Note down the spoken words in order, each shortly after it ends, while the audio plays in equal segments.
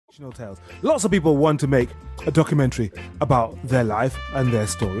Fictional tales. Lots of people want to make a documentary about their life and their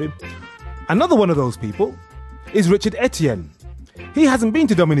story. Another one of those people is Richard Etienne. He hasn't been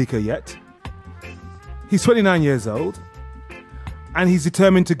to Dominica yet. He's 29 years old and he's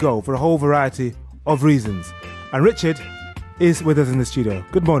determined to go for a whole variety of reasons. And Richard is with us in the studio.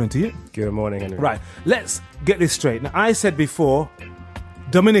 Good morning to you. Good morning, Henry. Right, let's get this straight. Now, I said before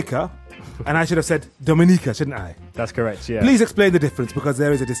Dominica, and I should have said Dominica, shouldn't I? That's correct, yeah. Please explain the difference, because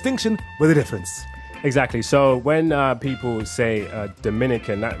there is a distinction with a difference. Exactly. So when people say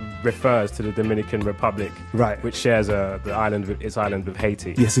Dominican, that refers to the Dominican Republic, right, which shares its island with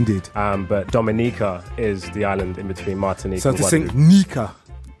Haiti. Yes, indeed. But Dominica is the island in between Martinique. So to sing Nica.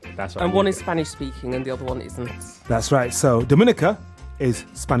 That's right. And one is Spanish speaking and the other one isn't. That's right. So Dominica is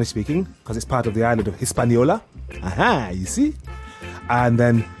Spanish speaking because it's part of the island of Hispaniola. Aha, you see? And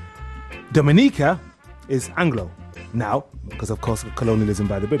then Dominica is Anglo now, because of course of colonialism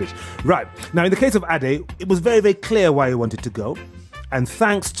by the British. Right. Now, in the case of Ade, it was very, very clear why he wanted to go. And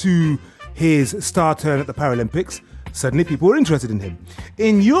thanks to his star turn at the Paralympics, suddenly people were interested in him.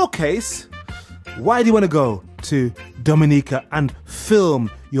 In your case, why do you want to go to Dominica and film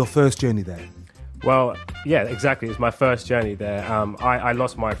your first journey there? Well, yeah, exactly. It's my first journey there. I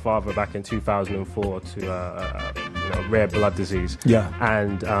lost my father back in 2004 to rare blood disease. Yeah.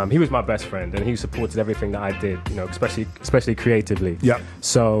 And he was my best friend, and he supported everything that I did, especially creatively. Yeah.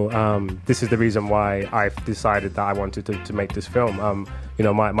 So this is the reason why I decided that I wanted to make this film.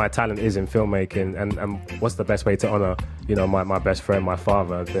 My talent is in filmmaking, and what's the best way to honor, my best friend, my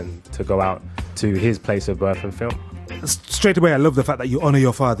father, than to go out to his place of birth and film. Straight away, I love the fact that you honor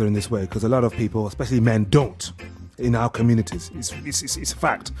your father in this way, because a lot of people, especially men, don't in our communities. It's a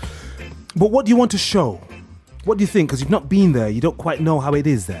fact. But what do you want to show? What do you think? Because you've not been there, you don't quite know how it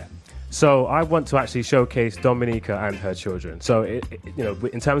is there. So I want to actually showcase Dominica and her children. So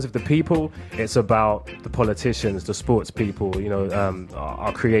in terms of the people, it's about the politicians, the sports people,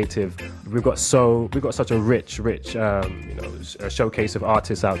 our creative. We've got such a rich, a showcase of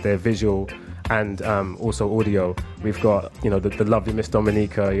artists out there, visual and also audio. We've got the lovely Miss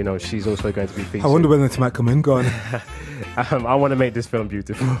Dominica. She's also going to be featured. I wonder when this might come in. Go on. I want to make this film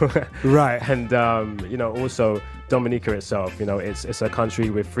beautiful. Right. And also Dominica itself, it's a country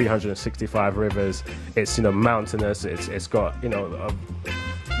with 365 rivers. It's mountainous. It's got a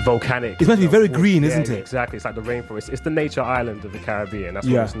volcanic. It's meant to be very green, isn't it? Exactly. It's like the rainforest. It's the nature island of the Caribbean. That's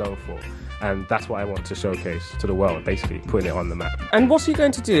what it's known for. And that's what I want to showcase to the world, basically putting it on the map. And what are you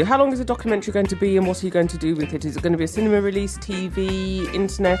going to do? How long is the documentary going to be, and what are you going to do with it? Is it going to be a cinema release, TV,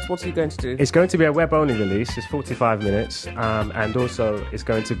 internet? What are you going to do? It's going to be a web-only release. It's 45 minutes. And also it's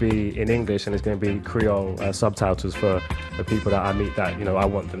going to be in English, and it's going to be Creole subtitles for the people that I meet that, I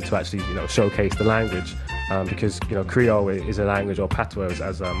want them to actually, showcase the language. Because, Creole is a language, or patois,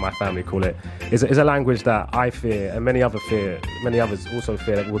 as my family call it, is a language that I fear, and many others also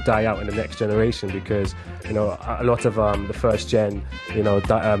fear, that will die out in the next generation, because a lot of the first gen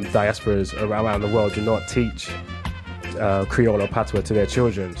diasporas around the world do not teach Creole or patois to their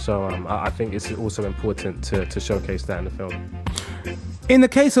children. So I think it's also important to showcase that in the film. In the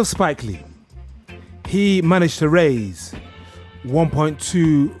case of Spike Lee, he managed to raise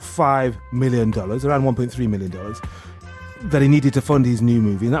 $1.25 million, around $1.3 million, that he needed to fund his new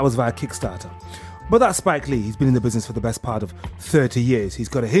movie, and that was via Kickstarter. But that's Spike Lee. He's been in the business for the best part of 30 years. He's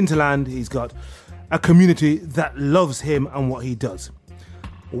got a hinterland, he's got a community that loves him and what he does.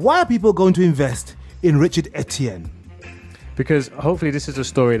 Why are people going to invest in Richard Etienne? Because hopefully this is a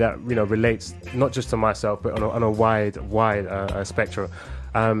story that relates not just to myself, but on a wide spectrum.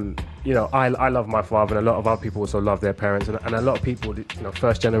 I love my father, and a lot of other people also love their parents, and a lot of people,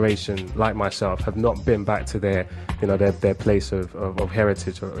 first generation like myself, have not been back to their place of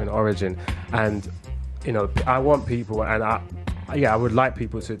heritage or in origin. And I want people, and I would like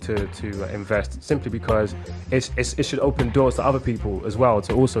people to invest, simply because it should open doors to other people as well,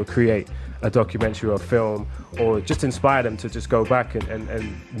 to also create a documentary or a film, or just inspire them to just go back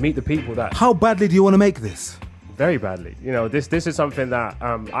and meet the people that... How badly do you want to make this? Very badly. This is something that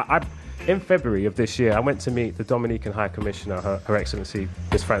I in February of this year, I went to meet the Dominican High Commissioner, Her Excellency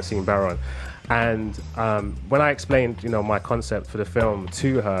Miss Francine Baron, and when I explained my concept for the film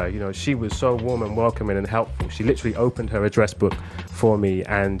to her, she was so warm and welcoming and helpful. She literally opened her address book for me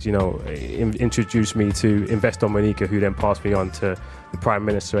and introduced me to Invest Dominica, who then passed me on to the Prime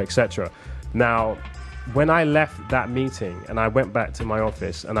Minister, etc. Now, when I left that meeting and I went back to my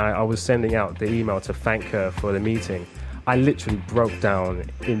office and I was sending out the email to thank her for the meeting, I literally broke down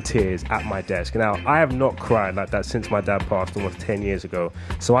in tears at my desk. Now, I have not cried like that since my dad passed almost 10 years ago.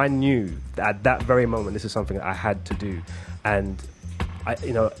 So I knew that at that very moment, this is something that I had to do. And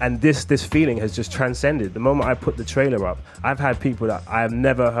and this feeling has just transcended. The moment I put the trailer up, I've had people that I have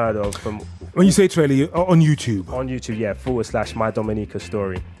never heard of from. When you say trailer, on YouTube? On YouTube, yeah, / My Dominica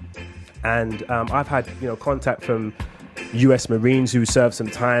Story. And I've had, contact from US Marines who served some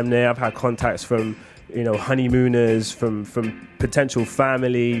time there. I've had contacts from, honeymooners, from potential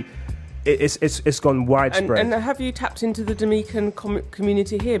family. It's gone widespread. And have you tapped into the Dominican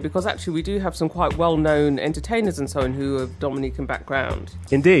community here? Because actually we do have some quite well-known entertainers and so on who have Dominican background.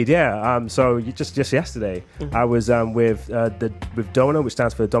 Indeed, yeah. So just yesterday, I was with DONA, which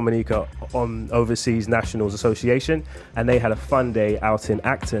stands for Dominica Overseas Nationals Association, and they had a fun day out in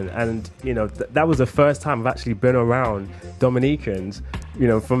Acton. And that was the first time I've actually been around Dominicans,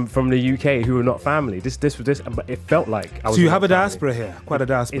 from the UK who were not family. This it felt like I was. So you have a diaspora here, quite a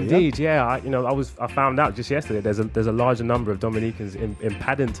diaspora. Indeed, yeah. I found out just yesterday there's a larger number of Dominicans in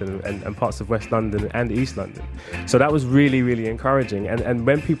Paddington and parts of West London and East London. So that was really, really encouraging. And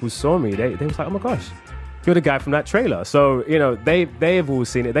when people saw me, they was like, oh my gosh, you're the guy from that trailer. So they've all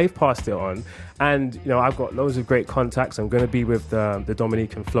seen it, they've passed it on. And I've got loads of great contacts. I'm going to be with the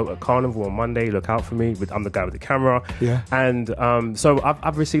Dominican float at Carnival on Monday. Look out for me. I'm the guy with the camera. Yeah. And so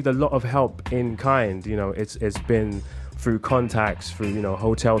I've received a lot of help in kind. It's been through contacts, through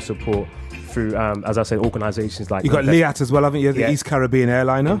hotel support, through as I said, organisations like. You got Liat as well, haven't you? The East Caribbean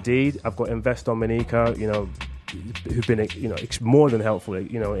airliner. Indeed, I've got Invest Dominica. Who've been more than helpful.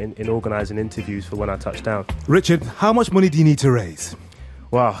 In organising interviews for when I touch down. Richard, how much money do you need to raise?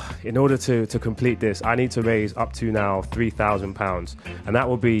 Well, in order to complete this, I need to raise up to now £3,000, and that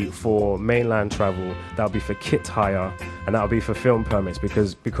will be for mainland travel, that will be for kit hire, and that will be for film permits,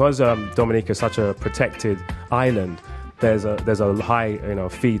 because Dominica is such a protected island. There's a high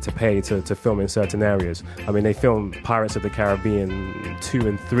fee to pay to film in certain areas. I mean, they filmed Pirates of the Caribbean 2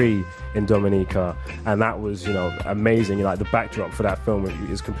 and 3 in Dominica, and that was amazing. The backdrop for that film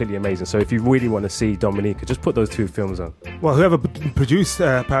is completely amazing. So if you really want to see Dominica, just put those 2 films on. Well, whoever produced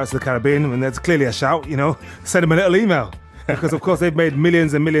Pirates of the Caribbean, and there's clearly a shout, send them a little email, because of course they've made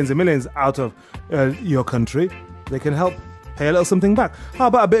millions and millions and millions out of your country. They can help pay a little something back. How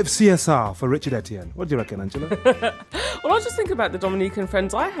about a bit of CSR for Richard Etienne? What do you reckon, Angela? Well, I was just thinking about the Dominican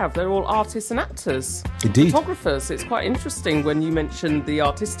friends I have. They're all artists and actors. Indeed. Photographers. It's quite interesting when you mentioned the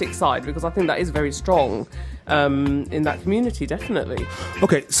artistic side, because I think that is very strong in that community, definitely.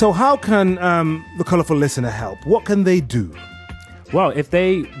 Okay, so how can the Colourful listener help? What can they do? Well, if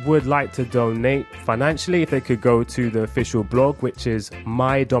they would like to donate financially, if they could go to the official blog, which is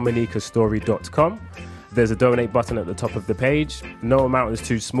mydominicastory.com. There's a donate button at the top of the page. No amount is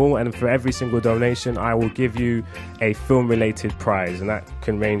too small, and for every single donation, I will give you a film-related prize, and that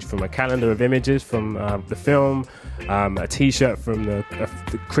can range from a calendar of images from the film, a T-shirt from the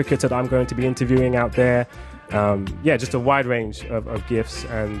cricketer that I'm going to be interviewing out there. Just a wide range of gifts,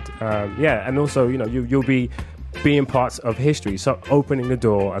 and and also you'll be being parts of history, so opening the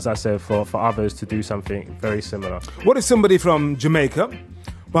door, as I said, for others to do something very similar. What if somebody from Jamaica,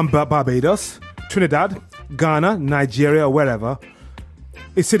 Barbados, Trinidad, Ghana, Nigeria, or wherever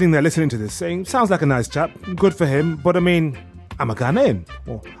is sitting there listening to this saying, sounds like a nice chap, good for him, but I mean, I'm a Ghanaian,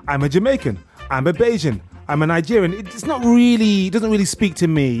 or I'm a Jamaican, I'm a Bajan, I'm a Nigerian. It doesn't really speak to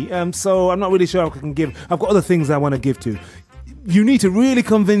me, so I'm not really sure I can give. I've got other things I want to give to. You need to really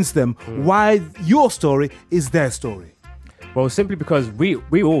convince them why your story is their story. Well, simply because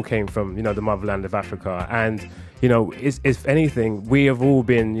we all came from, the motherland of Africa, and if anything, we have all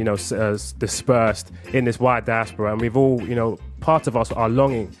been, dispersed in this wide diaspora, and we've all, part of us are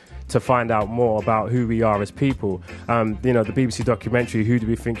longing to find out more about who we are as people. The BBC documentary, Who Do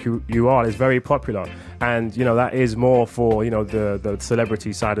We Think You Are, is very popular, and that is more for the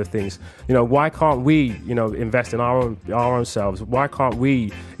celebrity side of things. Why can't we invest in our own selves? Why can't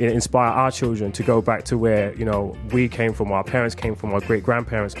we inspire our children to go back to where we came from, our parents came from, our great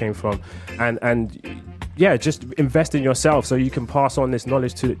grandparents came from, and just invest in yourself so you can pass on this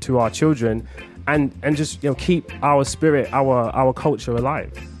knowledge to our children, and just keep our spirit, our culture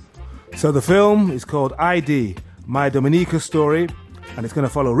alive. So the film is called ID, My Dominica Story, and it's going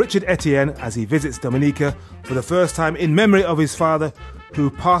to follow Richard Etienne as he visits Dominica for the first time in memory of his father, who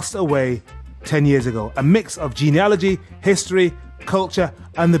passed away 10 years ago. A mix of genealogy, history, culture,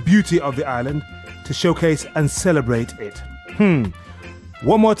 and the beauty of the island to showcase and celebrate it.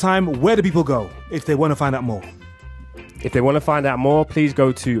 One more time, where do people go if they want to find out more? If they want to find out more, please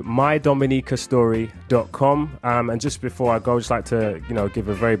go to mydominicastory.com. And just before I go, I'd just like to, give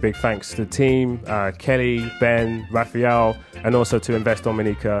a very big thanks to the team, Kelly, Ben, Raphael, and also to Invest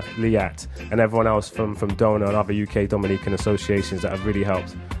Dominica, Liat, and everyone else from DONA and other UK Dominican associations that have really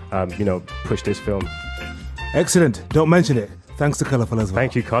helped, push this film. Excellent. Don't mention it. Thanks to Colourful as well.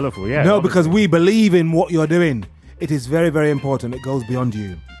 Thank you, Colourful. Yeah. No, obviously. because we believe in what you're doing. It is very, very important. It goes beyond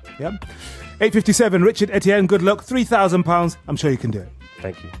you. Yeah. 8:57. Richard Etienne. Good luck. £3,000. I'm sure you can do it.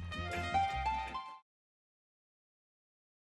 Thank you.